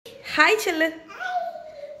Hi Chellu.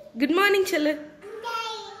 Good morning Chellu.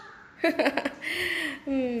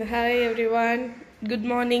 Hi everyone. Good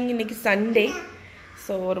morning. இன்னைக்கு Sunday.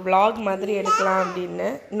 So ஒரு vlog மாதிரி எடுக்கலாம் அப்படினு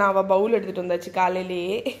நான் அவ பவுல் எடுத்துட்டு வந்தாச்சு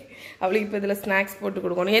காலையிலேயே. அவளுக்கு இப்ப இதல ஸ்நாக்ஸ் போட்டு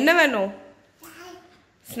கொடுக்கணும். என்ன வேணும்?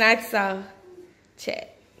 ஸ்நாக்ஸா? சரி.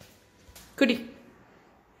 குடி.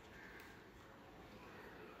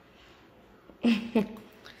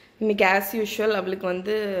 இன்னைக்கு as usual அவளுக்கு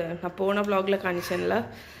வந்து நான் போன vlogல காமிச்சேன்ல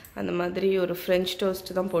அந்த மாதிரி ஒரு French toast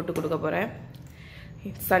தான் போட்டு கொடுக்க போறேன்.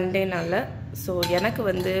 சண்டேனால சோ எனக்கு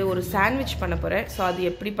வந்து ஒரு சாண்ட்விச் பண்ண போறேன். சோ அது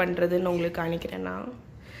எப்படி பண்றதுன்னு உங்களுக்கு காமிக்கிறேன் நான்.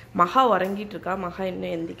 மகா உறங்கிட்டு இருக்கா. மகா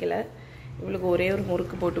இன்னும் எந்திக்கல. இவளுக்கு ஒரே ஒரு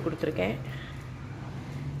முறுக்கு போட்டு கொடுத்திருக்கேன்.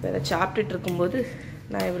 இத சாப்பிட்டுட்டு இருக்கும்போது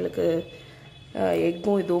நான் இவளுக்கு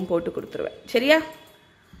எக்கும் இதுவும் போட்டு கொடுத்துருவேன். சரியா?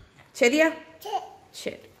 சரியா?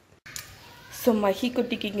 சரி. So மஹி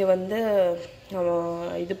குட்டிக்கு இங்க வந்து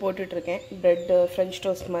இது போட்டுட்டு இருக்கேன். பிரெட் French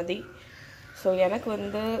toast மாதிரி. So எனக்கு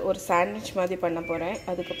வந்து ஒரு சாண்ட்விச் மாதிரி பண்ண போறேன்.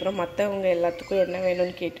 அதுக்கு அப்புறம் மத்தவங்க எல்லாத்துக்கும் என்ன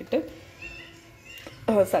வேணும்னு கேட்டிட்டு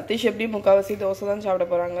சதீஷ் எப்படி முக்காவாசி தோசை தான் சாப்பிட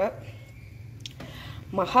போறாங்க.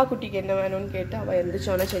 மஹா குட்டிக்கு என்ன வேணும்னு கேட்டு அவ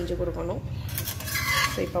எந்திச்சோனே செஞ்சு கொடுக்கணும்.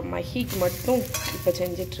 So இப்போ மஹிக்கு மட்டும் இப்போ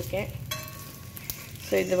செஞ்சிட்டு இருக்கேன்.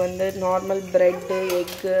 So இது வந்து நார்மல் பிரெட்,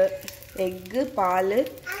 எக், பால்,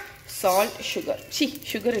 salt, sugar.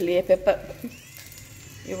 sugar இல்லையே pepper.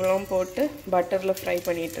 இவ்வளவும் போட்டு பட்டர்ல ஃப்ரை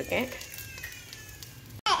பண்ணிட்டு இருக்கேன்.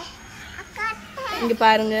 இங்க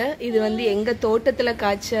பாருங்க இது வந்து எங்க தோட்டத்துல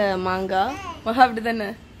காய்ச்ச மாங்காய். மகா அப்படிதானே?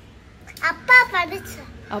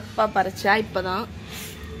 அப்பா பறிச்சா இப்பதான்.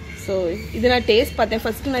 சோ இது நான் டேஸ்ட் பார்த்தேன்.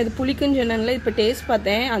 ஃபர்ஸ்ட் நான் இது புளிக்குன்னு சொன்னேன்ல, இப்போ டேஸ்ட்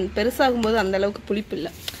பார்த்தேன். அந்த பெருசாகும்போது அந்த அளவுக்கு புளிப்பு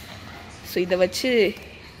இல்லை. ஸோ இதை வச்சு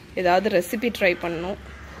ஏதாவது ரெசிபி ட்ரை பண்ணணும்.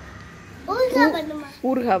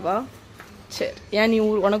 ஊறுகாவா? சரி. ஏன் நீ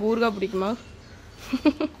உனக்கு ஊறுகாய் பிடிக்குமா?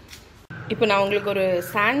 இப்போ நான் உங்களுக்கு ஒரு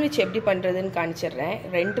சாண்ட்விச் எப்படி பண்ணுறதுன்னு காமிச்சிடுறேன்.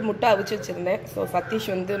 2 முட்டை அவிச்சு வச்சுருந்தேன். ஸோ சதீஷ்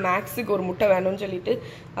வந்து மேக்ஸுக்கு ஒரு முட்டை வேணும்னு சொல்லிட்டு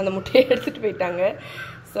அந்த முட்டையை எடுத்துகிட்டு போயிட்டாங்க.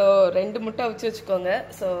 ஸோ 2 முட்டை அவிச்சு வச்சுக்கோங்க.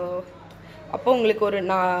 ஸோ அப்போ உங்களுக்கு ஒரு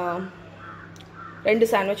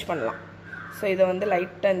 2 சாண்ட்விச் பண்ணலாம். ஸோ இதை வந்து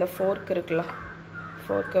லைட்டாக இந்த ஃபோர்க் இருக்குல்ல,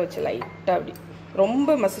 ஃபோர்க்கை வச்சு லைட்டாக அப்படி ரொம்ப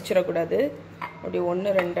மசிச்சிடக்கூடாது. அப்படி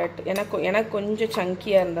 1 2 எனக்கு கொஞ்சம்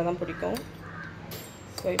சங்கியாக இருந்தால் தான் பிடிக்கும்.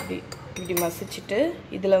 ஸோ இப்படி மசிச்சுட்டு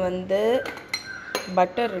இதில் வந்து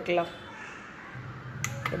பட்டர் இருக்குல்ல,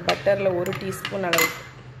 பட்டரில் 1 டீஸ்பூன் அளவுக்கு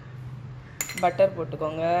பட்டர்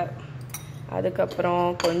போட்டுக்கோங்க. அதுக்கப்புறம்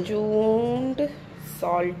கொஞ்சோண்டு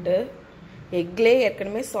சால்ட்டு. எக்லே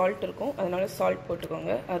ஏற்கனவே சால்ட் இருக்கும், அதனால சால்ட்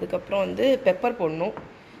போட்டுக்கோங்க. அதுக்கப்புறம் வந்து பெப்பர் போடணும்.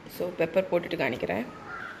 ஸோ பெப்பர் போட்டுட்டு காணிக்கிறேன்.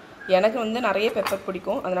 எனக்கு வந்து நிறைய பெப்பர்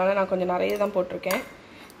பிடிக்கும், அதனால நான் கொஞ்சம் நிறைய தான் போட்டிருக்கேன்.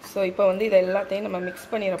 ஸோ இப்போ வந்து இதை எல்லாத்தையும் நம்ம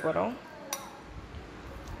மிக்ஸ் பண்ணிட போகிறோம்.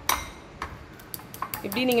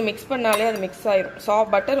 இப்படி நீங்கள் மிக்ஸ் பண்ணாலே அது மிக்ஸ் ஆயிடும்.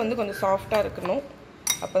 பட்டர் வந்து கொஞ்சம் சாஃப்டாக இருக்கணும்,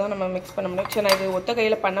 அப்போ தான் நம்ம மிக்ஸ் பண்ண முடியும். சரி, நான் இது ஒத்த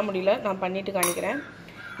கையில் பண்ண முடியல, நான் பண்ணிவிட்டு காணிக்கிறேன்.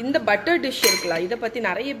 இந்த பட்டர் டிஷ் இருக்கலாம், இதை பற்றி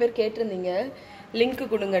நிறைய பேர் கேட்டிருந்தீங்க லிங்க்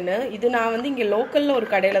கொடுங்கன்னு. இது நான் வந்து இங்கே லோக்கலில் ஒரு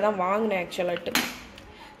கடையில் தான் வாங்கினேன் ஆக்சுவலாட்டு.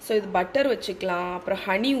 ஸோ இது பட்டர் வச்சுக்கலாம், அப்புறம்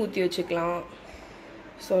ஹனி ஊற்றி வச்சுக்கலாம்.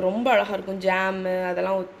 ஸோ ரொம்ப அழகாக இருக்கும். ஜாமு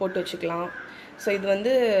அதெல்லாம் போட்டு வச்சுக்கலாம். ஸோ இது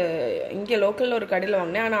வந்து இங்கே லோக்கலில் ஒரு கடையில்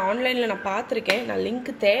வாங்கினேன். ஆனால் ஆன்லைனில் நான் பார்த்துருக்கேன். நான்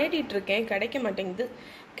லிங்க் தேடிட்டு இருக்கேன், கிடைக்க மாட்டேங்குது.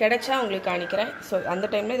 கிடைச்சா உங்களுக்கு காணிக்கிறேன். ஸோ அந்த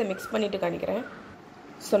டைமில் இதை மிக்ஸ் பண்ணிவிட்டு காணிக்கிறேன்.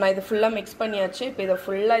 ஸோ நான் இதை ஃபுல்லாக மிக்ஸ் பண்ணியாச்சு. இப்போ இதை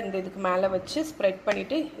ஃபுல்லாக இந்த இதுக்கு மேலே வச்சு ஸ்ப்ரெட்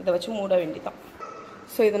பண்ணிவிட்டு இதை வச்சு மூட வேண்டியதான்.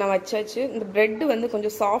 ஸோ இதை நான் வச்சாச்சு. இந்த ப்ரெட்டு வந்து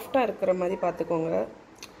கொஞ்சம் சாஃப்டாக இருக்கிற மாதிரி பார்த்துக்கோங்க,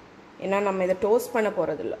 ஏன்னா நம்ம இதை டோஸ்ட் பண்ண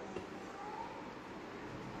போகிறதில்ல.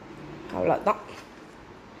 அவ்வளோதான்.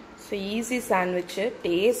 ஸோ ஈஸி சாண்ட்விட்சு,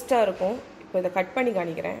 டேஸ்ட்டாக இருக்கும். இப்போ இதை கட் பண்ணி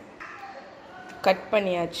காணிக்கிறேன். கட்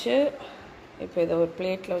பண்ணியாச்சு. இப்போ இதை ஒரு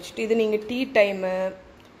பிளேட்டில் வச்சுட்டு, இது நீங்கள் டீ டைமு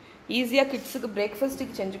ஈஸியாக கிட்ஸுக்கு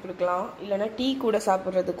பிரேக்ஃபாஸ்ட்டுக்கு செஞ்சு கொடுக்கலாம், இல்லைனா டீ கூட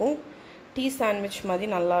சாப்பிட்றதுக்கும் டீ சாண்ட்விச்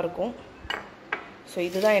மாதிரி நல்லாயிருக்கும். ஸோ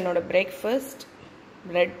இதுதான் என்னோடய பிரேக்ஃபாஸ்ட்.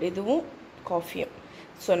 ப்ரெட் இதுவும் காஃபியும்.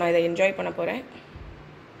 ஸோ நான் இதை என்ஜாய் பண்ண போகிறேன்.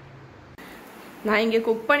 நான் இங்கே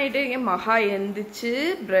குக் பண்ணிட்டு இருக்கேன். மகா எழுந்திரிச்சு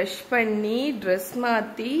ப்ரஷ் பண்ணி ட்ரெஸ்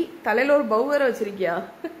மாற்றி தலையில் ஒரு பவ் வேற வச்சிருக்கியா?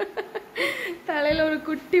 தலையில் ஒரு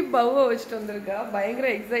குட்டி பவ்வை வச்சுட்டு வந்திருக்கா. பயங்கர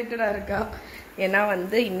எக்ஸைட்டடாக இருக்கா. ஏன்னா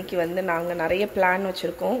வந்து இன்னைக்கு வந்து நாங்கள் நிறைய பிளான்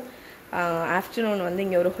வச்சுருக்கோம். ஆஃப்டர்நூன் வந்து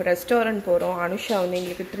இங்கே ஒரு ரெஸ்டாரண்ட் போகிறோம். அனுஷா வந்து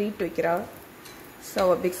எங்களுக்கு ட்ரீட் வைக்கிறா. ஸோ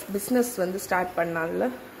அவள் பிஸ்னஸ் வந்து ஸ்டார்ட் பண்ணால,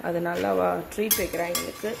 அதனால அவள் ட்ரீட் வைக்கிறா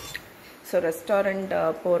எங்களுக்கு. ஸோ ரெஸ்டாரண்ட்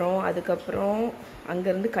போகிறோம். அதுக்கப்புறம்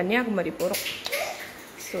அங்கேருந்து கன்னியாகுமரி போகிறோம்.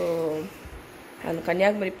 ஸோ அந்த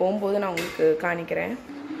கன்னியாகுமரி போகும்போது நான் உங்களுக்கு காணிக்கிறேன்.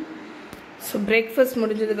 ஸோ பிரேக்ஃபாஸ்ட்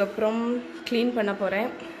முடிஞ்சதுக்கப்புறம் க்ளீன் பண்ண போகிறேன்.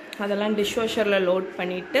 அதெல்லாம் டிஷ்வாஷரில் லோட்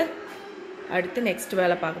பண்ணிவிட்டு அடுத்து நெக்ஸ்ட்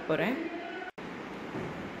வேலை பார்க்க போகிறேன்.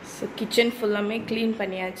 ஸோ கிச்சன் ஃபுல்லாமே க்ளீன்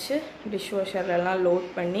பண்ணியாச்சு. டிஷ் வாஷர்லாம் லோட்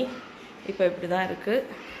பண்ணி இப்போ இப்படி தான் இருக்குது.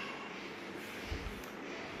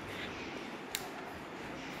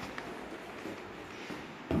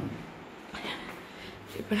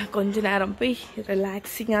 இப்போ நான் கொஞ்ச நேரம் போய்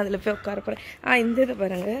ரிலாக்ஸிங்காக அதில் போய் உட்கார போகிறேன். இந்த இதை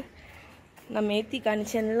பாருங்கள், நான் மேத்தி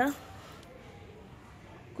காணிச்சேன்லாம்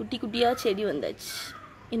குட்டி குட்டியாக செடி வந்தாச்சு.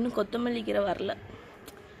 இன்னும் கொத்தமல்லி கீரை வரல.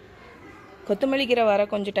 கொத்தமல்லி கீரை வர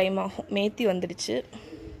கொஞ்சம் டைம் ஆகும். மேத்தி வந்துடுச்சு.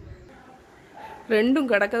 ரெண்டும்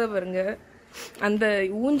கிடக்கதை பாருங்க. அந்த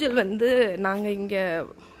ஊஞ்சல் வந்து நாங்கள் இங்கே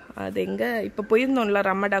அது எங்கே இப்போ போயிருந்தோம்ல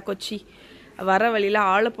ரம்மடா கொச்சி, வர வழியில்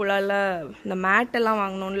ஆலப்புழாவில் இந்த மேட்டெல்லாம்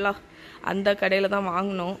வாங்கினோம்ல, அந்த கடையில் தான்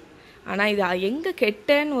வாங்கினோம். ஆனால் இது எங்கே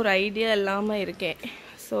கெட்டேன்னு ஒரு ஐடியா இல்லாமல் இருக்கேன்.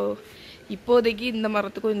 ஸோ இப்போதைக்கு இந்த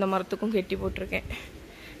மரத்துக்கும் கெட்டி போட்டிருக்கேன்.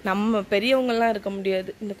 நம்ம பெரியவங்கள்லாம் இருக்க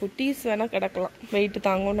முடியாது, இந்த குட்டீஸ் வேணால் கிடக்கலாம், வெயிட்டு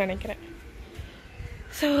தாங்கும்னு நினைக்கிறேன்.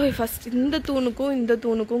 ஸோ ஃபஸ்ட் இந்த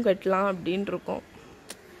தூணுக்கும் கட்டலாம் அப்படின்ட்டு இருக்கோம்.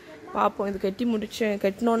 பார்ப்போம். இது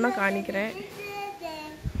கட்டினோன்னா காணிக்கிறேன்.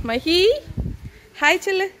 மஹி ஹாய்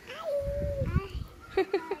சொல்லு.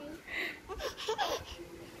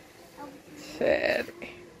 சரி,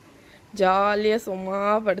 ஜாலியாக சும்மா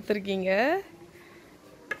படுத்துருக்கீங்க.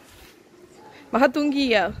 மகா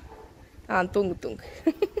தூங்கியா? தூங்கு.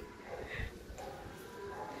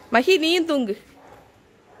 மஹி நீயும் தூங்கு.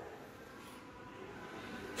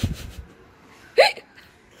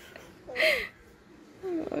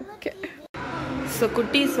 ஓகே. ஸோ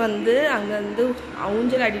குட்டீஸ் வந்து அங்கே வந்து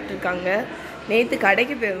ஊஞ்சல் ஆடிட்டு இருக்காங்க. நேற்று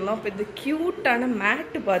கடைக்கு போயிருந்தோம். இப்போ இந்த க்யூட்டான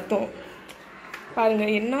மேட்டு பார்த்தோம். பாருங்க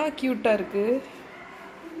என்ன க்யூட்டாக இருக்குது.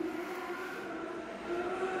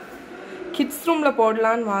 கிட்ஸ் ரூமில்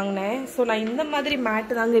போடலான்னு வாங்கினேன். ஸோ நான் இந்த மாதிரி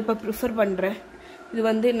மேட்டு தாங்க இப்போ ப்ரிஃபர் பண்ணுறேன். இது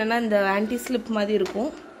வந்து என்னென்னா இந்த ஆன்டி ஸ்லிப் மாதிரி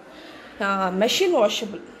இருக்கும், மெஷின்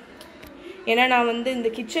வாஷபிள். ஏன்னா நான் வந்து இந்த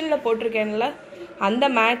கிச்சனில் போட்டிருக்கேன்ல, அந்த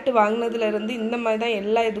மேட்டு வாங்கினதுலேருந்து இந்த மாதிரி தான்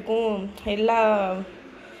எல்லா இதுக்கும்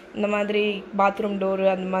இந்த மாதிரி பாத்ரூம் டோரு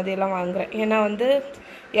அந்த மாதிரியெல்லாம் வாங்குகிறேன். ஏன்னா வந்து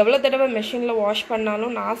எவ்வளோ தடவை மெஷினில் வாஷ்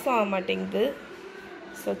பண்ணாலும் நாசம் ஆக மாட்டேங்குது.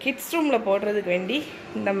 ஸோ கிட்ஸ் ரூமில் போடுறதுக்கு வேண்டி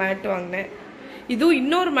இந்த மேட்டு வாங்கினேன். இதுவும்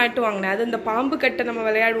இன்னொரு மேட்டு வாங்கினேன். அது இந்த பாம்பு கட்டை நம்ம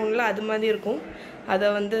விளையாடுவோம்ல, அது மாதிரி இருக்கும். அதை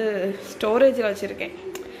வந்து ஸ்டோரேஜில் வச்சுருக்கேன்.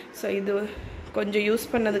 ஸோ இது கொஞ்சம்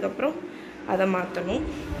யூஸ் பண்ணதுக்கப்புறம் அதை மாற்றணும்.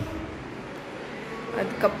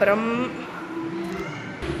 அதுக்கப்புறம்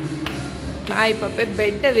நான் இப்போ போய்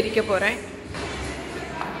பெட்டை விரிக்க போகிறேன்.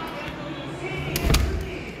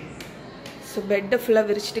 ஸோ பெட்டை ஃபுல்லாக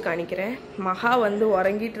விரிச்சிட்டு காணிக்கிறேன். மகா வந்து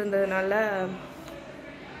உறங்கிட்டு இருந்ததுனால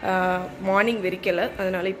மார்னிங் விரிக்கலை,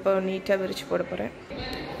 அதனால் இப்போ நீட்டாக விரித்து போட போகிறேன்.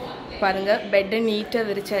 பாருங்கள், பெட்டை நீட்டாக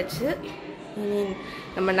விரிச்சாச்சு.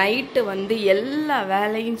 நம்ம நைட்டு வந்து எல்லா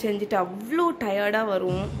வேலையும் செஞ்சுட்டு எவ்வளோ டயர்டாக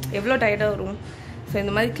வரும். ஸோ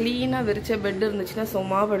இந்த மாதிரி க்ளீனாக விரித்த பெட்டு இருந்துச்சுன்னா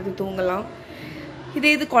சும்மா படுத்து தூங்கலாம்.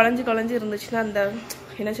 இது குழஞ்சி இருந்துச்சுன்னா அந்த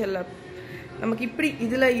என்ன சொல்ல, நமக்கு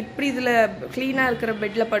இதில் க்ளீனாக இருக்கிற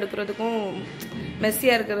பெட்டில் படுக்கிறதுக்கும்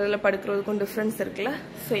மெஸ்ஸியாக இருக்கிறதுல படுக்கிறதுக்கும் டிஃப்ரென்ஸ் இருக்குல்ல.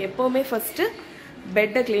 ஸோ எப்போவுமே ஃபஸ்ட்டு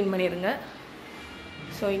பெட்டை க்ளீன் பண்ணிடுங்க.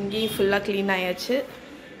 ஸோ இங்கேயும் ஃபுல்லாக க்ளீன் ஆயாச்சு.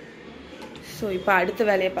 ஸோ இப்போ அடுத்த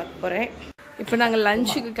வேலையை பார்க்க போகிறேன். இப்போ நாங்கள்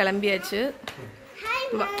லஞ்சுக்கு கிளம்பியாச்சு.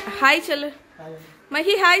 ஹாய் சொல்லு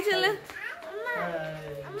மஹி, ஹாய் சொல்லு.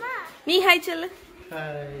 நீ ஹாய் சொல்லு.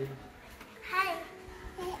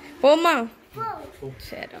 போமா?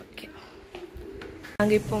 சரி, ஓகே.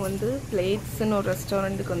 நாங்கள் இப்போ வந்து பிளேட்ஸ்ன்னு ஒரு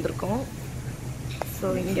ரெஸ்டாரண்ட்டுக்கு வந்திருக்கோம். ஸோ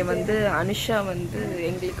இங்கே வந்து அனுஷா வந்து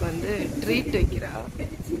எங்களுக்கு வந்து ட்ரீட் வைக்கிறா.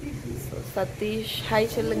 ஸோ சதீஷ்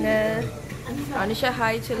ஹாய் சொல்லுங்க. அனுஷா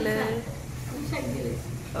ஹாய் சொல்லு.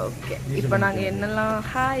 ஓகே, இப்போ நாங்கள் என்னெல்லாம்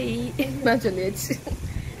ஹாய் நான் சொல்லியாச்சு.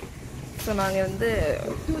 ஸோ நாங்கள் வந்து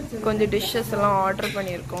கொஞ்சம் டிஷ்ஷஸ் எல்லாம் ஆர்டர்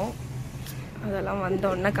பண்ணியிருக்கோம். அதெல்லாம்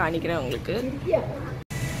வந்தோடனே காணிக்கிறேன் உங்களுக்கு.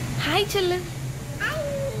 ஹாய் சொல்லு.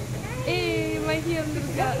 மஹி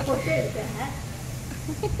வந்துருக்கா.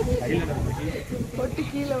 பொட்டு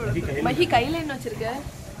கீழே விட. மஹி கையில் என்ன வச்சிருக்க?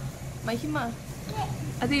 மஹிமா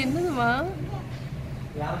அது என்னதுமா?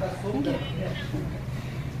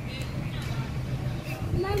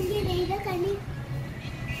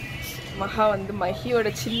 மஹா வந்து மஹியோட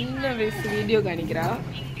சின்ன வயசு வீடியோ காணிக்கிறா.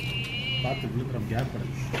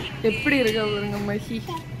 எப்படி இருக்கா பாருங்க மஹி.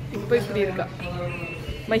 இப்போ இப்படி இருக்கா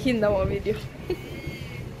மஹி. இந்த வீடியோ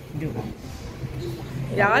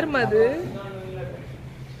யாருமா அது?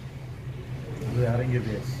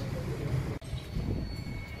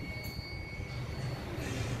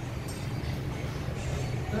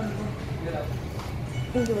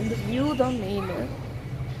 இங்க வந்து வியூ தான் மெயின்.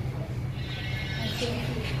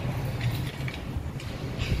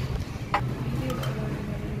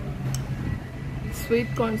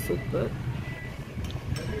 Sweet corn soup.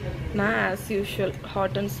 நான் as usual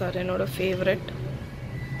hot and sour என்னோட ஃபேவரட்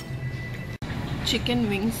சிக்கன்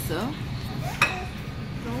விங்ஸ்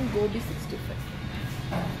அப்புறம் கோபி 65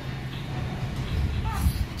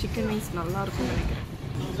 சிக்கன் விங்ஸ் நல்லா இருக்கும்னு நினைக்கிறேன்.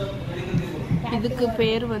 இதுக்கு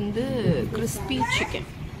பேர் வந்து கிறிஸ்பி சிக்கன்,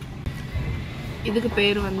 இதுக்கு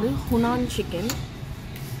பேர் வந்து ஹுனான் சிக்கன்.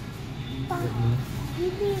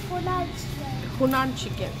 ஹுனான்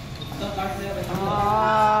சிக்கன்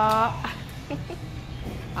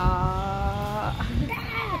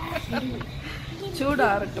சூடா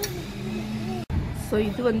இருக்கும். ஸோ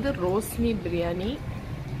இது வந்து ரோஸ்மி பிரியாணி.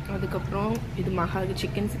 அதுக்கப்புறம் இது மஹாகு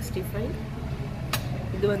சிக்கன் 65.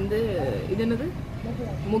 இது வந்து இது என்னது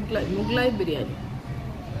முக்லாய் பிரியாணி.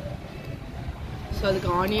 ஸோ அதுக்கு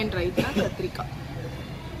ஆனியன் ரைத்தா கத்திரிக்காய்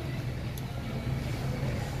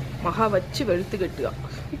மகா வச்சு வெளுத்து கட்டுவா.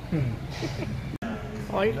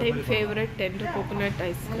 All time favourite tender coconut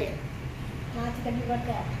ice cream.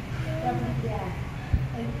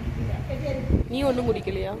 நீ ஒன்றும்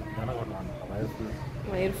குடிக்கலையா?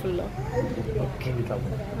 வயிறு ஃபுல்லா?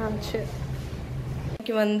 சரி.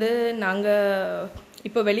 இன்னைக்கு வந்து நாங்கள்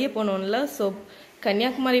இப்போ வெளியே போனோம்ல, ஸோ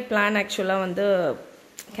கன்னியாகுமரி பிளான் ஆக்சுவலாக வந்து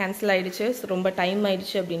கேன்சல் ஆகிடுச்சு. ரொம்ப டைம்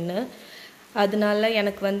ஆயிடுச்சு அப்படின்னு. அதனால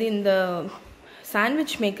எனக்கு வந்து இந்த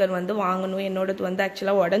சாண்ட்விச் மேக்கர் வந்து வாங்கணும். என்னோடது வந்து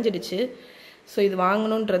ஆக்சுவலாக உடஞ்சிடுச்சு. ஸோ இது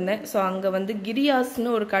வாங்கணுன்ட்டு இருந்தேன். ஸோ அங்கே வந்து கிரியாஸ்னு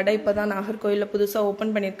ஒரு கடை இப்போ தான் நாகர்கோயிலில் புதுசாக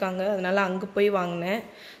ஓப்பன் பண்ணியிருக்காங்க. அதனால் அங்கே போய் வாங்கினேன்.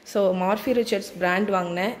 ஸோ மார்ஃபி ரிச்சர்ட்ஸ் பிராண்ட்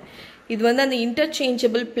வாங்கினேன். இது வந்து அந்த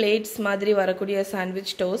இன்டர்சேஞ்சபிள் பிளேட்ஸ் மாதிரி வரக்கூடிய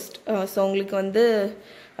சாண்ட்விச் டோஸ்ட். ஸோ உங்களுக்கு வந்து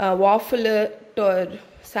வாஃபிளு,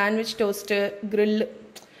 சாண்ட்விச் டோஸ்ட்டு, கிரில்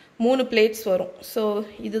 3 பிளேட்ஸ் வரும். ஸோ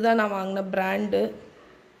இதுதான் நான் வாங்கின பிராண்டு.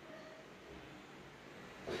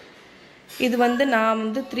 இது வந்து நான்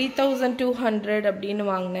வந்து 3200 அப்படின்னு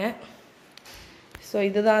வாங்கினேன். ஸோ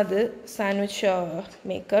இதுதான் அது சாண்ட்விச்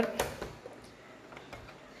மேக்கர்.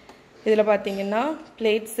 இதில் பார்த்தீங்கன்னா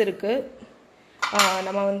பிளேட்ஸ் இருக்குது.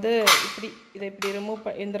 நம்ம வந்து இதை இப்படி ரிமூவ்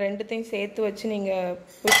இந்த ரெண்டுத்தையும் சேர்த்து வச்சு நீங்கள்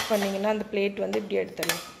புஷ் பண்ணிங்கன்னா அந்த பிளேட் வந்து இப்படி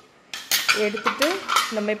எடுத்துடலாம். எடுத்துட்டு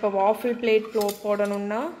நம்ம இப்போ வாஃபிள் பிளேட்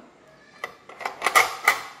போடணும்னா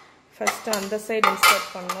ஃபஸ்ட்டு அந்த சைடு இன்சர்ட்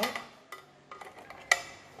பண்ணணும்.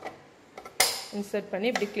 இன்சர்ட் பண்ணி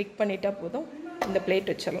இப்படி கிளிக் பண்ணிட்டா போதும், இந்த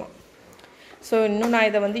பிளேட் வச்சிடலாம். ஸோ இன்னும் நான்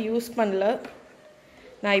இதை வந்து யூஸ் பண்ணல.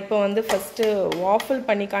 நான் இப்போ வந்து ஃபஸ்ட்டு வாஃபிள்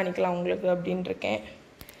பண்ணி காணிக்கலாம் உங்களுக்கு அப்படின்னு இருக்கேன்.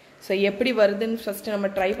 ஸோ எப்படி வருதுன்னு ஃபஸ்ட்டு நம்ம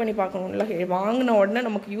ட்ரை பண்ணி பார்க்கணும்ல. வாங்கின உடனே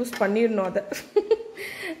நமக்கு யூஸ் பண்ணிடணும் அதை.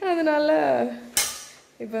 அதனால்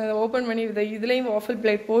இப்போ ஓப்பன் பண்ணி இதுலேயும் வாஃபிள்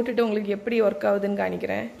பிளேட் போட்டுட்டு உங்களுக்கு எப்படி ஒர்க் ஆகுதுன்னு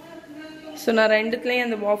காணிக்கிறேன். ஸோ நான் ரெண்டுத்துலேயும்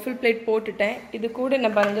அந்த வாஃபிள் பிளேட் போட்டுட்டேன். இது கூட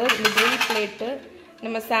என்ன பாருங்கள், இந்த கிரில் பிளேட்டு.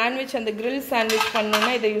 நம்ம சாண்ட்விச் அந்த கிரில் சாண்ட்விச்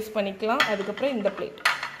பண்ணோன்னா இதை யூஸ் பண்ணிக்கலாம். அதுக்கப்புறம் இந்த பிளேட்.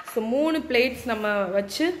 ஸோ 3 பிளேட்ஸ் நம்ம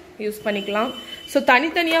வச்சு யூஸ் பண்ணிக்கலாம். ஸோ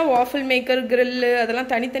தனித்தனியாக வாஃபிள் மேக்கர், கிரில்லு அதெல்லாம்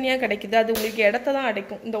தனித்தனியாக கிடைக்குது. அது உங்களுக்கு இடத்த தான்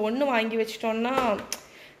அடைக்கும். இந்த ஒன்று வாங்கி வச்சிட்டோன்னா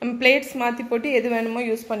நம்ம பிளேட்ஸ் மாற்றி போட்டு எது வேணுமோ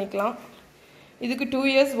யூஸ் பண்ணிக்கலாம். இதுக்கு 2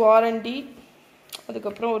 years வாரண்டி,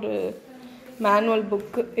 அதுக்கப்புறம் ஒரு மேனுவல்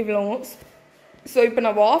புக்கு, இவ்வளவும். ஸோ இப்போ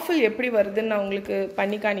நான் வாஃபிள் எப்படி வருதுன்னு நான் உங்களுக்கு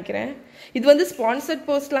பண்ணி காணிக்கிறேன். இது வந்து ஸ்பான்சர்ட்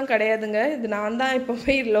போஸ்ட்லாம் கிடையாதுங்க. இது நான் தான் இப்போ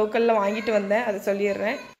போய் லோக்கலில் வாங்கிட்டு வந்தேன், அதை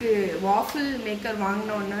சொல்லிடுறேன். Waffle maker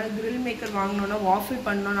வாங்கினோன்னா, grill maker வாங்கினோன்னா waffle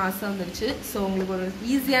பண்ணணுன்னு ஆசை வந்துருச்சு. ஸோ உங்களுக்கு ஒரு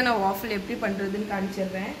ஈஸியான வாஃபிள் எப்படி பண்ணுறதுன்னு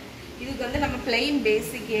காமிச்சிடுறேன். இதுக்கு வந்து நம்ம பிளெயின்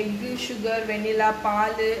பேசிக் எக்கு, சுகர், வெனிலா,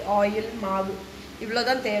 பால், ஆயில், மாவு இவ்வளோ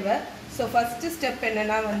தான் தேவை. ஸோ ஃபஸ்ட்டு ஸ்டெப்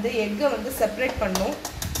என்னென்னா வந்து எக்கை வந்து செப்ரேட் பண்ணணும்.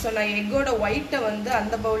 ஸோ நான் எக்கோட ஒயிட்டை வந்து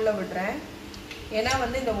அந்த பவுலில் விடுறேன். ஏன்னா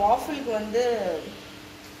வந்து இந்த வாஃபிளுக்கு வந்து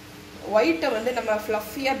ஒயிட்டை வந்து நம்ம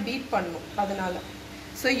ஃப்ளஃபியாக பீட் பண்ணணும், அதனால்.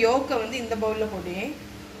 ஸோ யோக்கை வந்து இந்த பவுலில் போடுவேன்.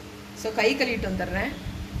 ஸோ கை கழுவிட்டு வந்துடுறேன்.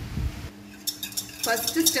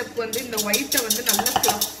 ஃபஸ்ட்டு ஸ்டெப் வந்து இந்த ஒயிட்டை வந்து நல்லா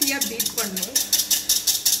ஃப்ளஃபியாக பீட் பண்ணணும்.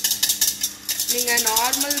 நீங்கள்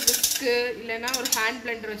நார்மல் விஸ்க்கு இல்லைன்னா ஒரு ஹேண்ட்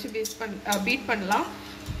பிளெண்டர் வச்சு பீட் பண்ணலாம்.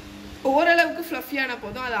 ஓரளவுக்கு ஃப்ளஃபியான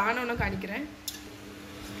போதும், அது ஆனோன்னு காணிக்கிறேன்.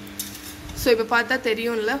 ஸோ இப்போ பார்த்தா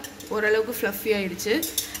தெரியும்ல, ஓரளவுக்கு ஃப்ளஃபி ஆகிடுச்சு.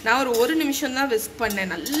 நான் ஒரு நிமிஷம் தான் விஸ்க்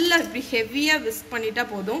பண்ணேன். நல்லா இப்படி ஹெவியாக விஸ்க் பண்ணிட்டா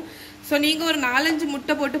போதும். ஸோ நீங்கள் ஒரு 4-5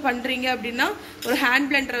 முட்டை போட்டு பண்ணுறீங்க அப்படின்னா ஒரு ஹேண்ட்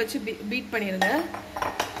பிளெண்டரை வச்சு பீட் பண்ணிடுங்க.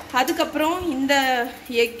 அதுக்கப்புறம் இந்த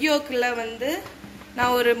எக் யோக்கில் வந்து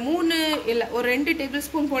நான் ஒரு 2 டேபிள்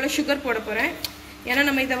ஸ்பூன் போல் சுகர் போட போகிறேன். ஏன்னா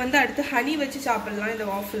நம்ம இதை வந்து அடுத்து ஹனி வச்சு சாப்பிட்லாம் இந்த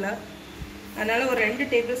வாஃபில். அதனால் ஒரு 2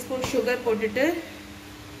 டேபிள் ஸ்பூன் சுகர் போட்டுட்டு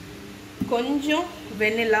கொஞ்சம்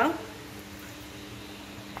வெனிலா,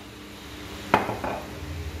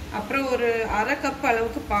 அப்புறம் ஒரு 1/2 கப்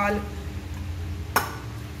அளவுக்கு பால்,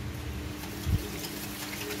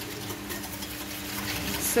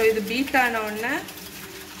 ஸோ இது பீட் ஆன உடனே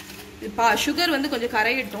சுகர் வந்து கொஞ்சம்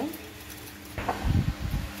கரையட்டும்.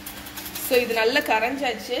 ஸோ இது நல்லா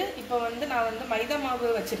கரைஞ்சாச்சு. இப்போ வந்து நான் வந்து மைதா மாவு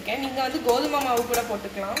வச்சுருக்கேன். நீங்கள் வந்து கோதுமை மாவு கூட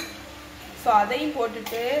போட்டுக்கலாம். ஸோ அதையும்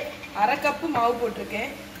போட்டுட்டு 1/2 கப்பு மாவு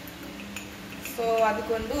போட்டிருக்கேன். ஸோ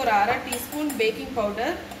அதுக்கு வந்து ஒரு 1/2 டீஸ்பூன் பேக்கிங்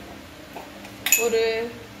பவுடர், ஒரு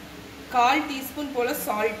 1/4 டீஸ்பூன் போல்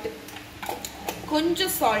சால்ட்டு,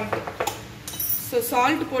 கொஞ்சம் சால்ட்டு. ஸோ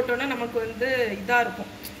சால்ட் போட்டோன்னா நமக்கு வந்து இதாக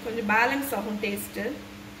இருக்கும், கொஞ்சம் பேலன்ஸ் ஆகும் டேஸ்ட்டு.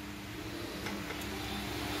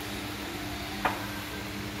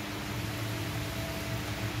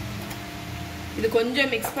 இது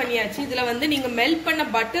கொஞ்சம் மிக்ஸ் பண்ணியாச்சு. இதில் வந்து நீங்கள் மெல்ட் பண்ண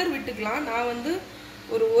பட்டர் விட்டுக்கலாம். நான் வந்து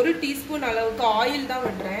ஒரு 1 டீஸ்பூன் அளவுக்கு ஆயில் தான்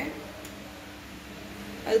விடுறேன்.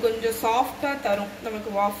 அது கொஞ்சம் சாஃப்டாக தரும்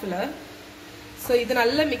நமக்கு வாஃபில். ஸோ இது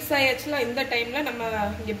நல்லா மிக்ஸ் ஆயாச்சுன்னா இந்த டைமில் நம்ம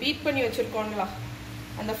இங்கே பீட் பண்ணி வச்சுருக்கோங்களா,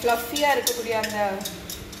 அந்த ஃப்ளஃபியாக இருக்கக்கூடிய அந்த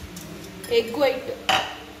எக் ஒயிட்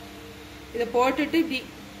இதை போட்டுட்டு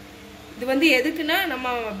இது வந்து எதுக்குன்னா நம்ம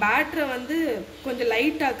பேட்டரை வந்து கொஞ்சம்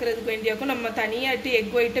லைட் ஆக்குறதுக்கு வேண்டியாக்கும் நம்ம தனியாட்டு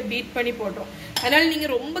எக் ஒயிட்டை பீட் பண்ணி போடுறோம். அதனால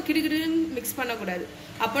நீங்கள் ரொம்ப கிடுகிடுன்னு மிக்ஸ் பண்ணக்கூடாது.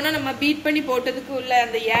 அப்போனா நம்ம பீட் பண்ணி போட்டதுக்கு உள்ள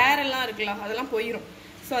அந்த ஏரெல்லாம் இருக்கலாம், அதெல்லாம் போயிடும்.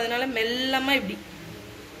 ஸோ அதனால மெல்லமாக இப்படி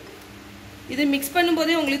இது மிக்ஸ்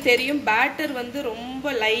பண்ணும்போதே உங்களுக்கு தெரியும் பேட்டர் வந்து ரொம்ப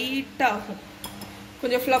லைட்டாகும்,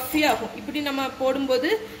 கொஞ்சம் ஃப்ளஃபியாகும். இப்படி நம்ம போடும்போது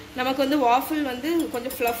நமக்கு வந்து வாஃபிள் வந்து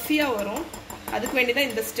கொஞ்சம் ஃப்ளஃபியாக வரும். அதுக்கு வேண்டி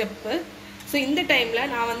தான் இந்த ஸ்டெப்பு. ஸோ இந்த டைமில்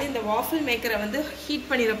நான் வந்து இந்த வாஃபிள் மேக்கரை வந்து ஹீட்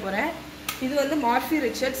பண்ணிட போகிறேன். இது வந்து Murphy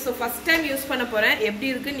Richard. So first time use பண்ண போகிறேன். எப்படி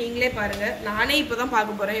இருக்குன்னு நீங்களே பாருங்கள். நானே இப்போ தான்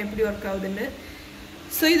பார்க்க போகிறேன் எப்படி ஒர்க் ஆகுதுன்னு.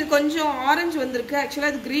 ஸோ இது கொஞ்சம் ஆரஞ்சு வந்திருக்கு.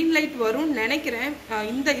 ஆக்சுவலாக அது க்ரீன் லைட் வரும்னு நினைக்கிறேன்.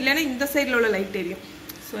 இல்லைன்னா இந்த சைடில் உள்ள லைட் தெரியும்.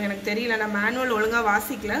 ஸோ எனக்கு தெரியல, நான் மேனுவல் ஒழுங்காக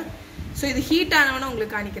வாசிக்கல. ஸோ இது ஹீட் ஆனவொன்னே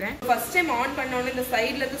உங்களுக்கு காணிக்கிறேன். ஃபர்ஸ்ட் டைம் ஆன் பண்ணோன்னே இந்த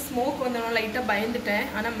சைடில் இருந்து ஸ்மோக் வந்தோன்னா லைட்டாக பயந்துட்டேன்.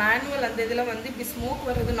 ஆனால் மேனுவல் அந்த இதில் வந்து இப்படி ஸ்மோக்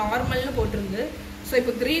வர்றது நார்மல்னு போட்டிருந்து. ஸோ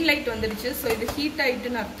இப்போ க்ரீன் லைட் வந்துடுச்சு. ஸோ இது ஹீட்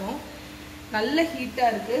ஆகிட்டுன்னு அர்த்தம், நல்ல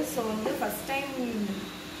ஹீட்டாக இருக்குது. ஸோ வந்து ஃபஸ்ட் டைம்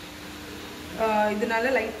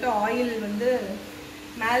இதனால லைட்டாக ஆயில் வந்து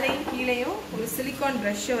மேலேயும் கீழேயும் ஒரு சிலிக்கான்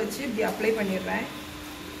ப்ரஷ்ஷை வச்சு இப்படி அப்ளை பண்ணிடுறேன்.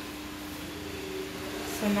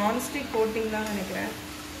 ஸோ நான்ஸ்டிக் கோட்டிங் தான் நினைக்கிறேன்.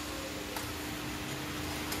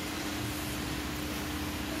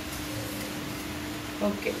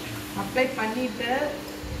 ஓகே, அப்ளை பண்ணிவிட்டு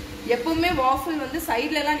எப்பவுமே வாஃபிள் வந்து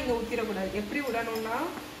சைட்லலாம் நீங்கள் ஊற்றிடக்கூடாது. எப்படி விடணும்னா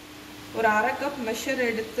ஒரு 1/2 கப் மெஷர்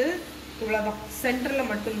எடுத்து இவ்வளோதான், சென்டரில்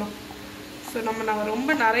மட்டும்தான். ஸோ நம்ம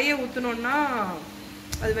ரொம்ப நிறைய ஊற்றினோன்னா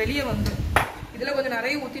அது வெளியே வந்துடும். இதில் கொஞ்சம்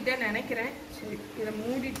நிறைய ஊற்றிட்டேன்னு நினைக்கிறேன். சரி, இதை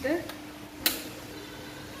மூடிட்டு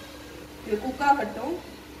இது குக் ஆகட்டும்.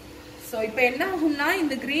 ஸோ இப்போ என்ன ஆகும்னா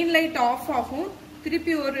இந்த க்ரீன் லைட் ஆஃப் ஆகும்.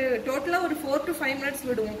 திருப்பி ஒரு டோட்டலாக ஒரு 4 to 5 minutes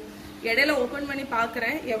விடுவோம். இடையில ஓப்பன் பண்ணி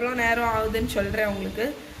பார்க்குறேன் எவ்வளோ நேரம் ஆகுதுன்னு சொல்கிறேன் உங்களுக்கு.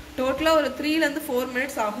 டோட்டலாக ஒரு 3 to 4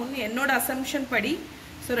 minutes ஆகும்னு என்னோட அசம்ஷன் படி.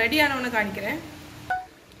 So ready ஆனவனை காணிக்கிறேன்.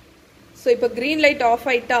 ஸோ இப்போ க்ரீன் லைட் ஆஃப்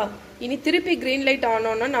ஆயிட்டா, இனி திருப்பி க்ரீன் லைட் ஆன்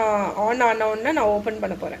ஆனோன்னா நான் ஓப்பன்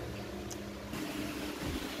பண்ண போகிறேன்.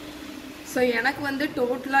 ஸோ எனக்கு வந்து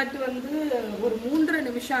டோட்டலாட்டு வந்து ஒரு 3.5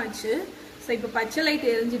 நிமிஷம் ஆச்சு. ஸோ இப்போ பச்சை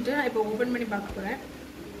லைட் எரிஞ்சிட்டு நான் இப்போ ஓப்பன் பண்ணி பார்க்க போகிறேன்.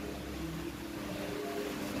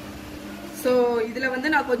 ஸோ இதில் வந்து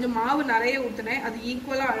நான் கொஞ்சம் மாவு நிறைய ஊற்றினேன், அது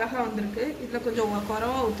ஈக்குவலாக அழகாக வந்திருக்கு. இதில் கொஞ்சம்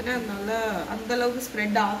குறவாக ஊற்றினேன், அதனால அந்தளவுக்கு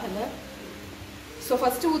ஸ்ப்ரெட் ஆகலை. ஸோ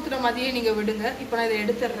ஃபஸ்ட்டு ஊற்றுற மாதிரியே நீங்கள் விடுங்க. இப்போ நான் இதை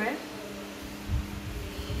எடுத்துடுறேன்.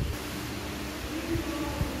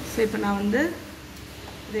 ஸோ இப்போ நான் வந்து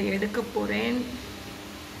இதை எடுக்க போகிறேன்.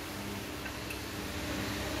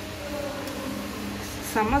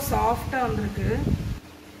 செம்ம சாஃப்டாக வந்திருக்கு,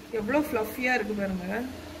 எவ்வளோ ஃப்ளஃபியாக இருக்குது பாருங்கள்,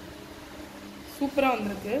 சூப்பராக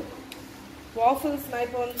வந்திருக்கு வாஃபிள்ஸ். நான்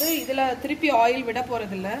இப்போ வந்து இதில் திருப்பி ஆயில் விட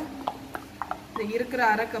போகிறதில்ல. இது இருக்கிற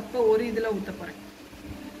 1/2 கப்பை ஒரு இதில் ஊற்ற போகிறேன்.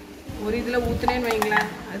 ஒரு இதில் ஊற்றுனேன்னு வைங்களேன்,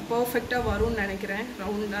 அது பர்ஃபெக்டாக வரும்னு நினைக்கிறேன்.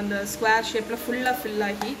 ரவுண்ட் அந்த ஸ்கொயர் ஷேப்பில் ஃபுல்லாக ஃபில்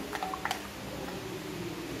ஆகி.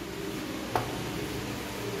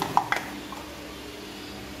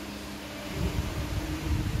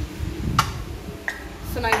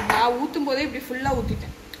 ஸோ நான் ஊற்றும் போதே இப்படி ஃபுல்லாக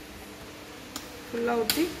ஊற்றிட்டேன். ஃபுல்லாக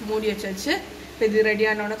ஊற்றி மூடி வச்சாச்சு. இப்போ இது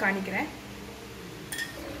ரெடியானோன்னு காணிக்கிறேன்.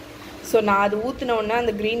 ஸோ நான் அது ஊற்றினோன்னா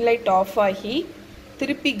அந்த க்ரீன் லைட் ஆஃப் ஆகி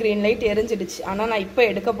திருப்பி க்ரீன் லைட் எரிஞ்சிடுச்சு. ஆனால் நான் இப்போ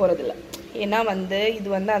எடுக்க போகிறதில்ல, ஏன்னா வந்து இது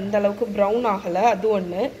வந்து அந்தளவுக்கு ப்ரௌன் ஆகலை, அது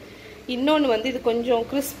ஒன்று. இன்னொன்று வந்து இது கொஞ்சம்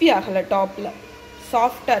கிறிஸ்பி ஆகலை, டாப்பில்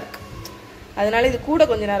சாஃப்டாக இருக்குது. அதனால் இது கூட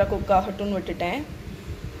கொஞ்சம் நேரம் குக் ஆகட்டும்னு விட்டுட்டேன்.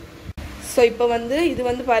 ஸோ இப்போ வந்து இது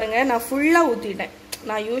வந்து பாருங்கள், நான் ஃபுல்லாக ஊற்றிட்டேன்.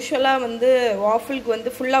 நான் யூஸ்வலாக வந்து வாஃபிளுக்கு வந்து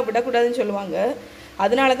ஃபுல்லாக விடக்கூடாதுன்னு சொல்லுவாங்க,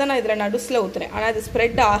 அதனால தான் நான் இதில் நடுஸில் ஊற்றுறேன். ஆனால் அது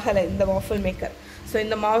ஸ்ப்ரெட் ஆகலை இந்த வாஃபிள் மேக்கர். ஸோ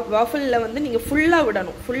இந்த வாஃபிளில் வந்து நீங்கள் ஃபுல்லாக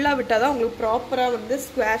விடணும். ஃபுல்லாக விட்டால் தான் உங்களுக்கு ப்ராப்பராக வந்து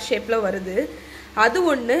ஸ்கொயர் ஷேப்பில் வருது. அது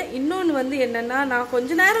ஒன்று. இன்னொன்று வந்து என்னென்னா, நான் கொஞ்ச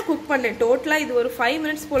நேரம் குக் பண்ணேன். டோட்டலாக இது ஒரு 5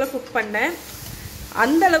 minutes போல் குக் பண்ணேன்.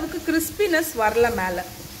 அந்தளவுக்கு கிறிஸ்பினஸ் வரல மேலே.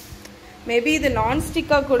 மேபி இது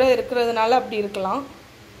நான்ஸ்டிக்காக கூட இருக்கிறதுனால அப்படி இருக்கலாம்.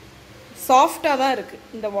 சாஃப்டாக தான் இருக்குது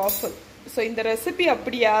இந்த வாஃபிள். ஸோ இந்த ரெசிபி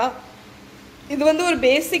அப்படியா, இது வந்து ஒரு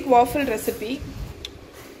பேசிக் வாஃபிள் ரெசிபி.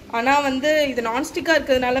 ஆனால் வந்து இது நான்ஸ்டிக்காக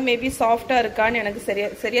இருக்கிறதுனால மேபி சாஃப்டாக இருக்கான்னு எனக்கு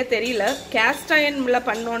சரியாக தெரியல. கேஸ்ட் அயனில்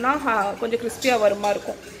பண்ணோன்னா கொஞ்சம் கிறிஸ்பியாக வருமா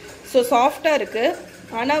இருக்கும். ஸோ சாஃப்டாக இருக்குது.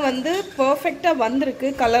 ஆனால் வந்து பர்ஃபெக்டாக வந்திருக்கு.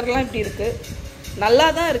 கலர்லாம் இப்படி இருக்குது, நல்லா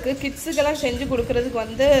தான் இருக்குது. கிட்ஸுக்கெல்லாம் செஞ்சு கொடுக்குறதுக்கு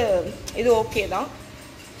வந்து இது ஓகே தான்.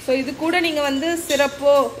 ஸோ இது கூட நீங்கள் வந்து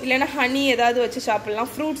சிரப்போ இல்லைன்னா ஹனி ஏதாவது வச்சு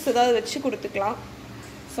சாப்பிட்லாம், ஃப்ரூட்ஸ் ஏதாவது வச்சு கொடுத்துக்கலாம்.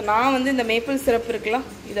 ஸோ நான் வந்து இந்த மேப்பிள் சிரப் இருக்கலாம்,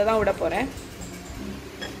 இதை தான் விட போகிறேன்.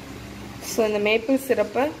 ஸோ இந்த மேப்பிள்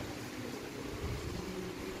சிரப்பை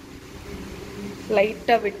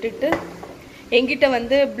லைட்டாக விட்டுட்டு, என்கிட்ட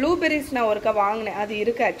வந்து ப்ளூபெரிஸ் நான் ஒருக்கா வாங்கினேன், அது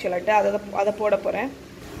இருக்குது ஆக்சுவலாட்டு, அதை போட போகிறேன்.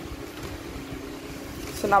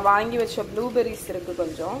 ஸோ நான் வாங்கி வச்ச ப்ளூபெரிஸ் இருக்குது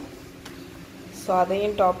கொஞ்சம். ஸோ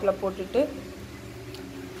அதையும் டாப்பில் போட்டுட்டு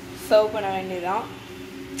சர்வ் பண்ண வேண்டியதுதான்.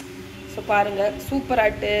 ஸோ பாருங்கள்,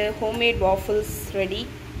 சூப்பராட்டு ஹோம்மேட் வாஃபிள்ஸ் ரெடி.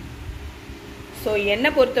 ஸோ என்னை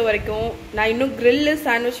பொறுத்த வரைக்கும் நான் இன்னும் க்ரில்லு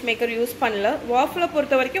சாண்ட்விச் மேக்கர் யூஸ் பண்ணல. வாஃபிளை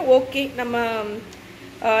பொறுத்த வரைக்கும் ஓகே. நம்ம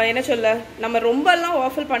என்ன சொல்ல, நம்ம ரொம்பலாம்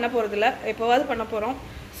வாஃபிள் பண்ண போகிறதில்ல, எப்போவாவது பண்ண போகிறோம்.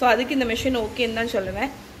 ஸோ அதுக்கு இந்த மிஷின் ஓகேன்னு தான்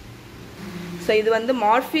சொல்லுவேன். ஸோ இது வந்து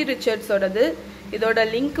மார்ஃபி ரிச்சர்ட்ஸோடது. இதோட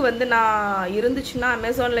லிங்க் வந்து நான் இருந்துச்சுன்னா,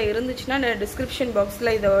 அமேசானில் இருந்துச்சுன்னா நான் டிஸ்கிரிப்ஷன்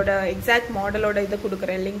பாக்ஸில் இதோட எக்ஸாக்ட் மாடலோட இதை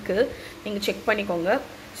கொடுக்குறேன், லிங்க்கு, நீங்கள் செக் பண்ணிக்கோங்க.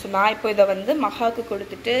 ஸோ நான் இப்போ இதை வந்து மகாவுக்கு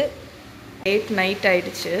கொடுத்துட்டு 8 நைட்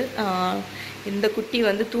ஆயிடுச்சு. இந்த குட்டி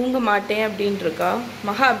வந்து தூங்க மாட்டேன் அப்படின்ட்டு இருக்கா.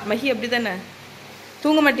 மஹி அப்படி தானே,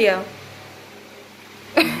 தூங்க மாட்டியா?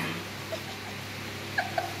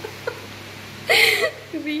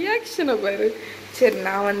 ரியாக்ஷனை பாரு. சரி,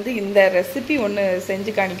 நான் வந்து இந்த ரெசிபி ஒன்று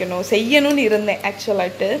செஞ்சு செய்யணும்னு இருந்தேன்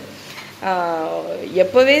ஆக்சுவலாட்டு.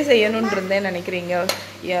 எப்போவே செய்யணும்னு இருந்தேன்னு நினைக்கிறீங்க.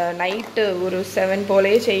 நைட்டு ஒரு 7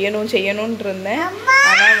 போலே செய்யணும்னு இருந்தேன்.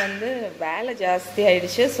 ஆனால் வந்து வேலை ஜாஸ்தி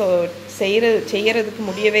ஆயிடுச்சு. ஸோ செய்யறதுக்கு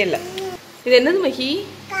முடியவே இல்லை. இது என்னது மஹி?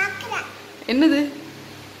 என்னது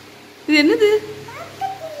இது? என்னது?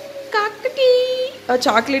 காக்கட்டி.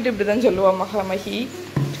 சாக்லேட் இப்படி தான் சொல்லுவா மஹி.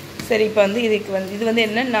 சரி, இப்போ வந்து இது வந்து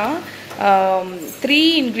என்னென்னா 3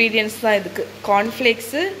 இன்க்ரீடியன்ட்ஸ் தான் இதுக்கு.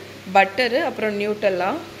 கார்ன்ஃப்ளேக்ஸு, பட்டரு, அப்புறம் நியூட்டல்லா.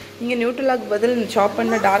 நீங்கள் நியூட்டல்லாக்கு பதில் சாப்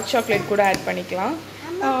பண்ண டார்க் சாக்லேட் கூட ஆட் பண்ணிக்கலாம்.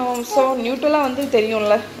 ஸோ நியூட்டல்லா வந்து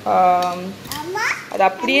தெரியும்ல, அது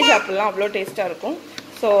அப்படியே சாப்பிட்லாம், அவ்வளோ டேஸ்ட்டாக இருக்கும்.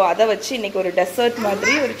 ஸோ அதை வச்சு இன்றைக்கி ஒரு டெசர்ட்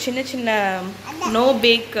மாதிரி ஒரு சின்ன நோ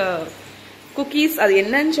பேக் குக்கீஸ், அது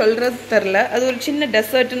என்னன்னு சொல்கிறது தெரில, அது ஒரு சின்ன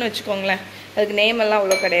டெசர்ட்டுன்னு வச்சுக்கோங்களேன். அதுக்கு நேம் எல்லாம்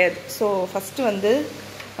அவ்வளோ கிடையாது. ஸோ ஃபஸ்ட்டு வந்து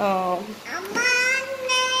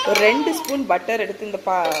ஒரு 2 ஸ்பூன் பட்டர் எடுத்து இந்த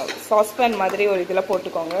சாஸ்பேன் மாதிரி ஒரு இதில்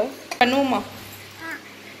போட்டுக்கோங்க. பண்ணுவோமா?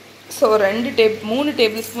 ஸோ 3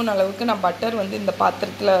 டேபிள் ஸ்பூன் அளவுக்கு நான் பட்டர் வந்து இந்த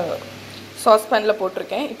பாத்திரத்தில் சாஸ்பேனில்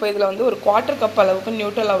போட்டிருக்கேன். இப்போ இதில் வந்து ஒரு 1/4 கப் அளவுக்கு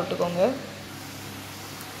நியூட்டல்லா விட்டுக்கோங்க.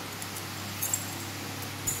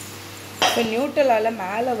 இப்போ நியூட்டல்லாவில்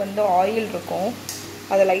மேலே வந்து ஆயில் இருக்கும்,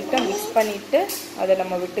 அதை லைட்டாக மிக்ஸ் பண்ணிவிட்டு அதை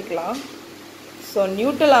நம்ம விட்டுக்கலாம். ஸோ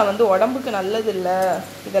நியூட்டல்லா வந்து உடம்புக்கு நல்லது இல்லை,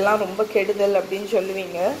 இதெல்லாம் ரொம்ப கெடுதல் அப்படின்னு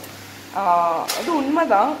சொல்லுவீங்க. அது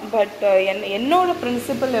உண்மைதான். பட் என்னோட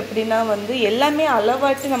பிரின்சிபல் எப்படின்னா வந்து எல்லாமே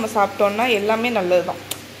அளவாட்டு நம்ம சாப்பிட்டோன்னா எல்லாமே நல்லது தான்.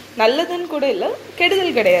 நல்லதுன்னு கூட இல்லை,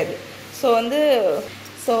 கெடுதல் கிடையாது.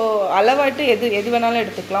 ஸோ அளவாட்டு எது வேணாலும்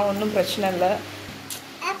எடுத்துக்கலாம், ஒன்றும் பிரச்சனை இல்லை.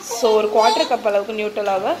 ஸோ ஒரு 1/4 கப் அளவுக்கு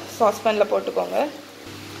நியூட்டல்லாவை சாஸ்பேனில் போட்டுக்கோங்க.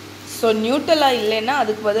 ஸோ நியூட்டல்லா இல்லைன்னா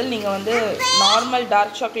அதுக்கு பதில் நீங்கள் வந்து நார்மல்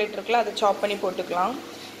டார்க் சாக்லேட் இருக்குல்ல, அதை சாப் பண்ணி போட்டுக்கலாம்.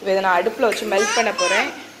 இப்போ இதை நான் அடுப்பில் வச்சு மெல்ட் பண்ண போகிறேன்.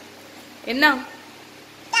 என்ன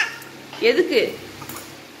எதுக்கு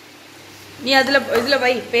நீ இதில்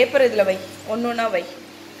வை, பேப்பர் இதில் வை, ஒன்றா வை.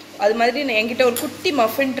 அது மாதிரி என்கிட்ட ஒரு குட்டி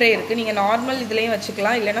மஃபின் ட்ரே இருக்குது, நீங்கள் நார்மல் இதுலேயும்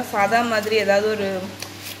வச்சுக்கலாம், இல்லைன்னா சாதா மாதிரி ஏதாவது ஒரு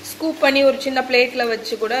ஸ்கூப் பண்ணி ஒரு சின்ன பிளேட்டில்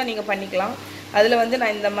வச்சு கூட நீங்கள் பண்ணிக்கலாம். அதில் வந்து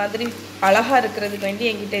நான் இந்த மாதிரி அழகாக இருக்கிறதுக்கு வேண்டி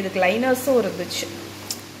என்கிட்ட இதுக்கு லைனர்ஸும் இருந்துச்சு,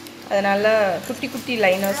 அதனால் குட்டி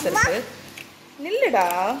லைனர்ஸ் இருக்குது. நில்லுடா,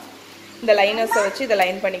 இந்த லைனர்ஸை வச்சு இதை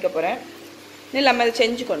லைன் பண்ணிக்க போகிறேன். நம்ம இதை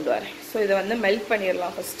செஞ்சு கொண்டு வரேன். ஸோ இதை வந்து மெல்ட்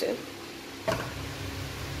பண்ணிடலாம் ஃபஸ்ட்டு.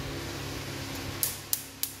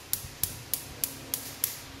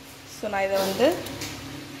 ஸோ நான் இதை வந்து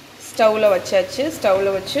ஸ்டவ்வில் வச்சாச்சு.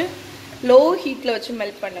 ஸ்டவ்வில் வச்சு லோ ஹீட்டில் வச்சு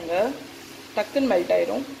மெல்ட் பண்ணுங்கள், டக்குன்னு மெல்ட்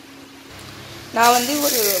ஆயிரும். நான் வந்து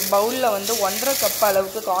ஒரு பவுலில் வந்து 1/2 கப்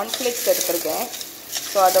அளவுக்கு கார்ன்ஃப்ளேக்ஸ் எடுத்திருக்கேன்.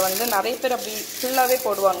 ஸோ அதை வந்து நிறைய பேர் அப்படி ஃபுல்லாகவே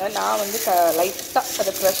போடுவாங்க, நான் வந்து லைட்டாக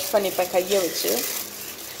அதை க்ரஷ் பண்ணிப்பேன் கையை வச்சு.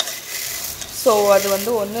 ஸோ அது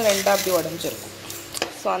வந்து 1-2 அப்படி உடஞ்சிருக்கும்.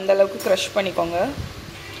 ஸோ அந்தளவுக்கு க்ரஷ் பண்ணிக்கோங்க.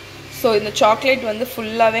 ஸோ இந்த சாக்லேட் வந்து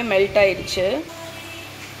ஃபுல்லாகவே மெல்ட் ஆகிடுச்சு,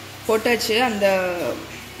 போட்டாச்சு. அந்த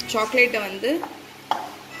சாக்லேட்டை வந்து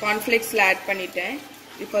கார்ன்ஃப்ளேக்ஸில் ஆட் பண்ணிட்டேன்.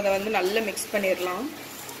 இப்போ அதை வந்து நல்லா மிக்ஸ் பண்ணிடலாம்.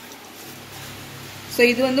 ஸோ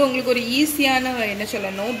இது வந்து உங்களுக்கு ஒரு ஈஸியான என்ன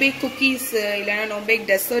சொல்ல நோ பேக் குக்கீஸ் இல்லைன்னா நோ பேக்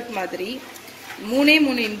டெசர்ட் மாதிரி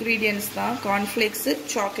 3 இன்க்ரீடியன்ஸ் தான். Cornflakes,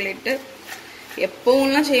 chocolate.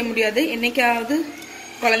 எப்போவும்லாம் செய்ய முடியாது, என்னைக்காவது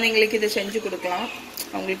குழந்தைங்களுக்கு இதை செஞ்சு கொடுக்கலாம்,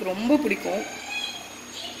 அவங்களுக்கு ரொம்ப பிடிக்கும்.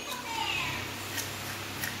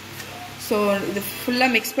 ஸோ இது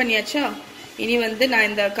ஃபுல்லாக மிக்ஸ் பண்ணியாச்சா? இனி வந்து நான்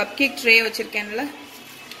இந்த கப் கேக் ட்ரே வச்சுருக்கேன்ல,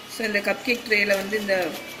 ஸோ இந்த கப் கேக் ட்ரேயில் வந்து இந்த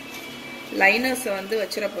லைனர்ஸை வந்து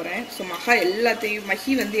வச்சிட போகிறேன். ஸோ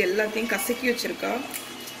மஹி வந்து எல்லாத்தையும் கசக்கி வச்சுருக்கா.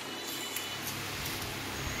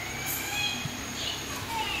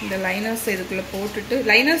 இந்த லைனர்ஸ் இதுக்குள்ளே போட்டுட்டு,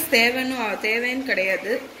 லைனர்ஸ் தேவைன்னு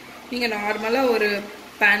கிடையாது, நீங்கள் நார்மலாக ஒரு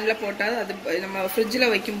பேனில் போட்டால் அது நம்ம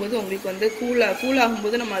ஃப்ரிட்ஜில் வைக்கும்போது உங்களுக்கு வந்து கூல்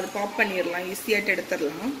ஆகும்போது நம்ம அது பாப் பண்ணிடலாம், ஈஸியாகிட்டு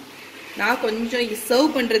எடுத்துடலாம். நான் கொஞ்சம்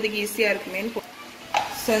சர்வ் பண்ணுறதுக்கு ஈஸியாக இருக்குமேன்னு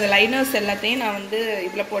ஸோ இந்த லைனர்ஸ் எல்லாத்தையும் நான் வந்து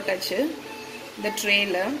இதில் போட்டாச்சு இந்த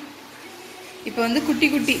ட்ரேயில். இப்போ வந்து குட்டி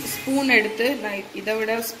குட்டி ஸ்பூன் எடுத்து, நான் இதை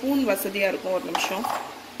விட ஸ்பூன் வசதியாக இருக்கும், ஒரு நிமிஷம்.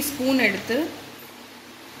 ஸ்பூன் எடுத்து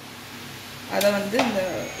அதை வந்து இந்த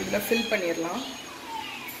இதில் ஃபில் பண்ணிடலாம்.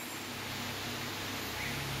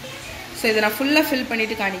 ஸோ இதை நான் ஃபுல்லாக ஃபில்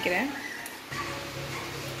பண்ணிவிட்டு காணிக்கிறேன்.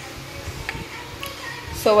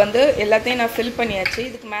 ஸோ வந்து எல்லாத்தையும் நான் ஃபில் பண்ணியாச்சு.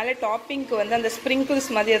 இதுக்கு மேலே டாப்பிங்க்கு வந்து அந்த ஸ்ப்ரிங்கிள்ஸ்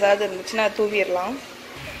மாதிரி ஏதாவது இருந்துச்சுன்னா தூவிடலாம்.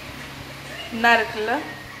 என்ன இருக்குல்ல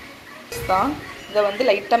தான், இதை வந்து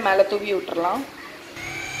லைட்டாக மேலே தூவி விட்டுறலாம்.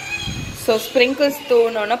 ஸோ ஸ்ப்ரிங்கிள்ஸ்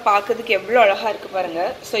தூவினோன்னா பார்க்கறதுக்கு எவ்வளோ அழகாக இருக்குது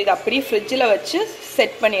பாருங்கள். ஸோ இது அப்படியே ஃப்ரிட்ஜில் வச்சு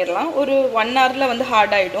செட் பண்ணிடலாம். ஒரு 1 ஹவரில் வந்து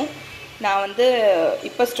ஹார்ட் ஆகிடும். நான் வந்து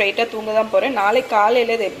இப்போ ஸ்ட்ரைட்டாக தூங்க தான் போகிறேன். நாளைக்கு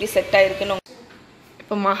காலையில் இது எப்படி செட் ஆகிருக்குன்னு.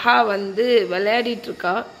 இப்போ மகா வந்து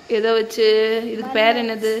விளையாடிட்டுருக்கா எதை வச்சு. இதுக்கு பேர்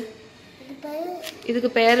என்னது? இதுக்கு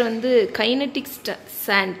பேர் வந்து கைனட்டிக்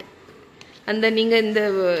சாண்ட். அந்த நீங்கள் இந்த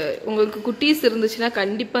உங்களுக்கு குட்டீஸ் இருந்துச்சுன்னா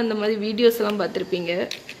கண்டிப்பாக இந்த மாதிரி வீடியோஸ் எல்லாம் பார்த்துருப்பீங்க.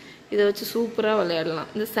 இதை வச்சு சூப்பராக விளையாடலாம்.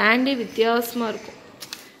 இந்த சாண்டே வித்தியாசமாக இருக்கும்.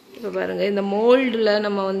 இப்போ பாருங்கள், இந்த மோல்டில்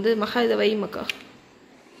நம்ம வந்து மகா இதை வை மக்கா.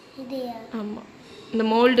 ஆமாம், இந்த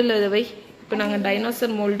மோல்டில் இதை வை. இப்போ நாங்கள்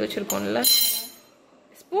டைனோசர் மோல்டு வச்சுருக்கோம்ல,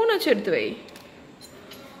 ஸ்பூன் வச்சு எடுத்து வை.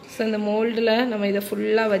 ஸோ இந்த மோல்டில் நம்ம இதை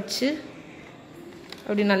ஃபுல்லாக வச்சு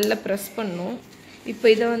அப்படி நல்லா ப்ரெஸ் பண்ணணும். இப்போ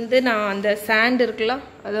இதை வந்து நான் அந்த சாண்ட் இருக்குல்ல,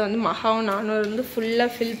 அதை வந்து மகாவும் நானும் வந்து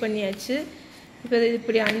ஃபுல்லாக ஃபில் பண்ணியாச்சு. இப்போ இது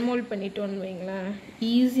இப்படி அன்மோல்ட் பண்ணிட்டோன்னு வைங்களேன்,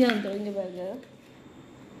 ஈஸியாக வந்துடுங்க பாருங்க.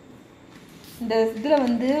 இந்த இதில்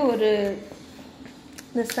வந்து ஒரு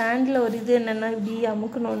இந்த சாண்டில் ஒரு இது என்னென்னா இப்படி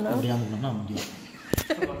அமுக்கணும்னா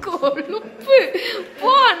கொழுப்பு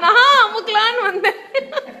போ, நான் அமுக்கலான்னு வந்தேன்.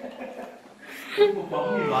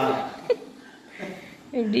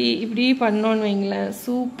 இப்படி பண்ணோன்னு வைங்களேன்,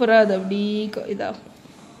 சூப்பராக அது அப்படி இதாகும்.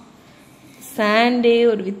 சாண்டே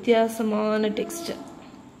ஒரு வித்தியாசமான டெக்ஸ்டர்.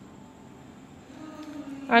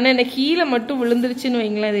 ஆனால் எனக்கு கீழே மட்டும் விழுந்துருச்சுன்னு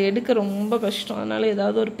வைங்களேன், இதை எடுக்க ரொம்ப கஷ்டம். அதனால்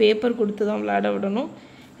ஏதாவது ஒரு பேப்பர் கொடுத்து தான் விளையாட விடணும்,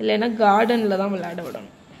 இல்லைன்னா கார்டனில் தான் விளையாட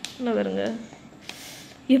விடணும். என்ன வருங்க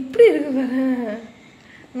எப்படி இருக்கு பாரு,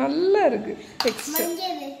 நல்லா இருக்கு டெக்ஸ்டர்.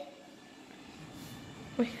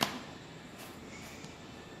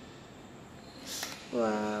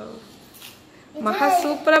 வாவ் மகா,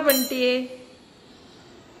 சூப்பராக பண்ணிட்டியே.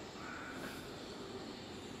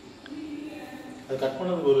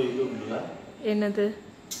 என்னது?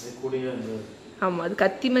 ஆமாம், அது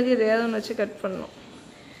கத்தி மாதிரி எதையாவது ஒன்று வச்சு கட் பண்ணணும்.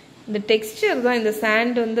 இந்த டெக்ஸ்டர் தான், இந்த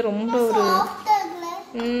சாண்ட் வந்து ரொம்ப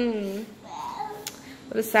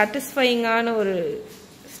ஒரு சாட்டிஸ்ஃபைங்கான ஒரு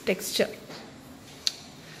டெக்ஸ்டர்.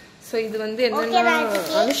 ஸோ இது வந்து என்னென்னா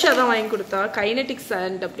அனுஷா தான் வாங்கி கொடுத்தா, கைனட்டிக்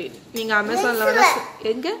சாண்ட் அப்படின்னு. நீங்கள் அமேசானில் வேணால்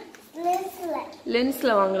எங்கே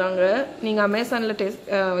லென்ஸில் வாங்குறாங்க, நீங்கள் அமேசானில்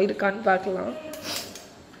இருக்கான்னு பார்க்கலாம்.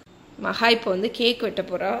 மகா இப்போ வந்து கேக் வெட்ட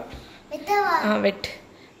போகிறா. வெட்.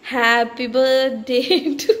 Happy birthday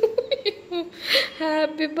to you,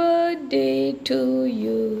 happy birthday to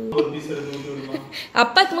you.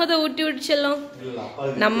 அப்பாக்கு முதல் ஊட்டி விட்டுச்செல்லாம்.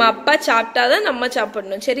 நம்ம அப்பா சாப்பிட்டாதான் நம்ம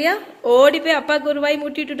சாப்பிடணும், சரியா? ஓடி போய் அப்பாவுக்கு ஒரு வாய்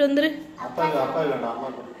ஊட்டி விட்டுட்டு வந்துரு.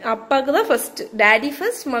 அப்பாவுக்கு தான் first, daddy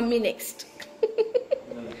first, mummy next.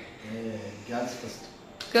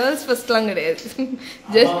 Girls ஃபர்ஸ்ட்லாம் கிடையாது,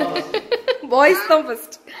 ஜஸ்ட் பாய்ஸ் தான்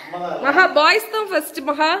ஃபர்ஸ்ட். மகா பாய்ஸ் தான் ஃபர்ஸ்ட்.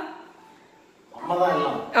 மகா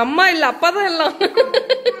அம்மா இல்ல அப்பா தான் எல்லாம்.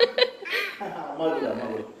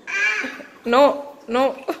 No no,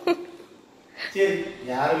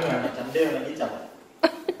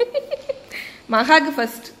 மகாக்கு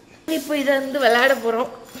first. இப்போ இதை வந்து விளையாட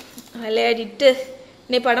போறோம். விளையாடிட்டு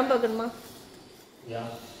நீ படம் பார்க்கணுமா?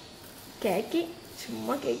 கேக்கி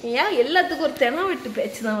சும்மா கேக்கியா? எல்லாத்துக்கும் ஒரு தெனம் விட்டு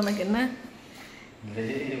பேச்சுதான் உனக்கு. என்ன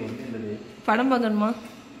படம் பார்க்கணுமா?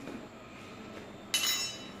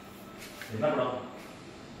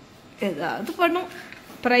 ஏதாவது பண்ணும்.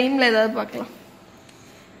 ப்ரைமில் ஏதாவது பார்க்கலாம்.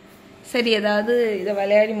 சரி, ஏதாவது இதை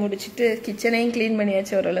விளையாடி முடிச்சுட்டு கிச்சனையும் க்ளீன்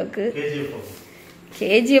பண்ணியாச்சு ஓரளவுக்கு.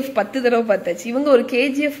 கேஜிஎஃப் 10 தடவை பார்த்தாச்சு. இவங்க ஒரு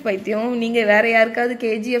கேஜிஎஃப் பைத்தியம். நீங்கள் வேற யாருக்காவது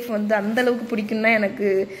கேஜிஎஃப் வந்து அந்த அளவுக்கு பிடிக்கும்னா எனக்கு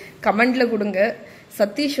கமெண்ட்ல கொடுங்க.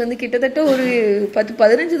 சதீஷ் வந்து கிட்டத்தட்ட ஒரு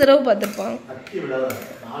 10-15 தடவை பார்த்துருப்பான்.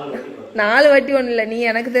 4 வாட்டி ஒன்றும் இல்லை, நீ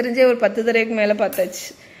எனக்கு தெரிஞ்ச ஒரு 10 தடவைக்கு மேலே பார்த்தாச்சு.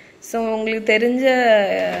 ஸோ உங்களுக்கு தெரிஞ்ச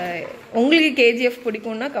உங்களுக்கு கேஜிஎஃப்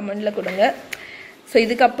பிடிக்கும்னா கமெண்ட்ல கொடுங்க. ஸோ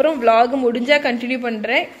இதுக்கப்புறம் vlog முடிஞ்சால் கண்டினியூ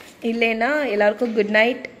பண்ணுறேன், இல்லைன்னா எல்லாருக்கும் குட்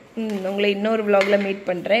நைட். உங்களை இன்னொரு vlogல மீட்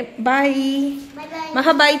பண்ணுறேன். பாய்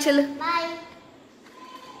மகா. பாய் சொல்லு.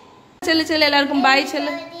 சொல்லு சொல்லு எல்லாருக்கும் பாய்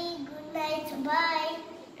சொல்லு.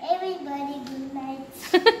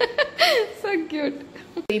 So cute.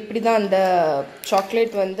 இப்படி தான் அந்த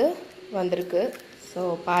சாக்லேட் வந்து வந்திருக்கு. ஸோ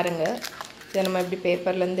பாருங்கள், இதை நம்ம எப்படி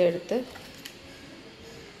பேப்பர்லேருந்து எடுத்து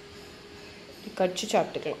கடிச்சு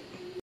சாப்பிட்டுக்கலாம்.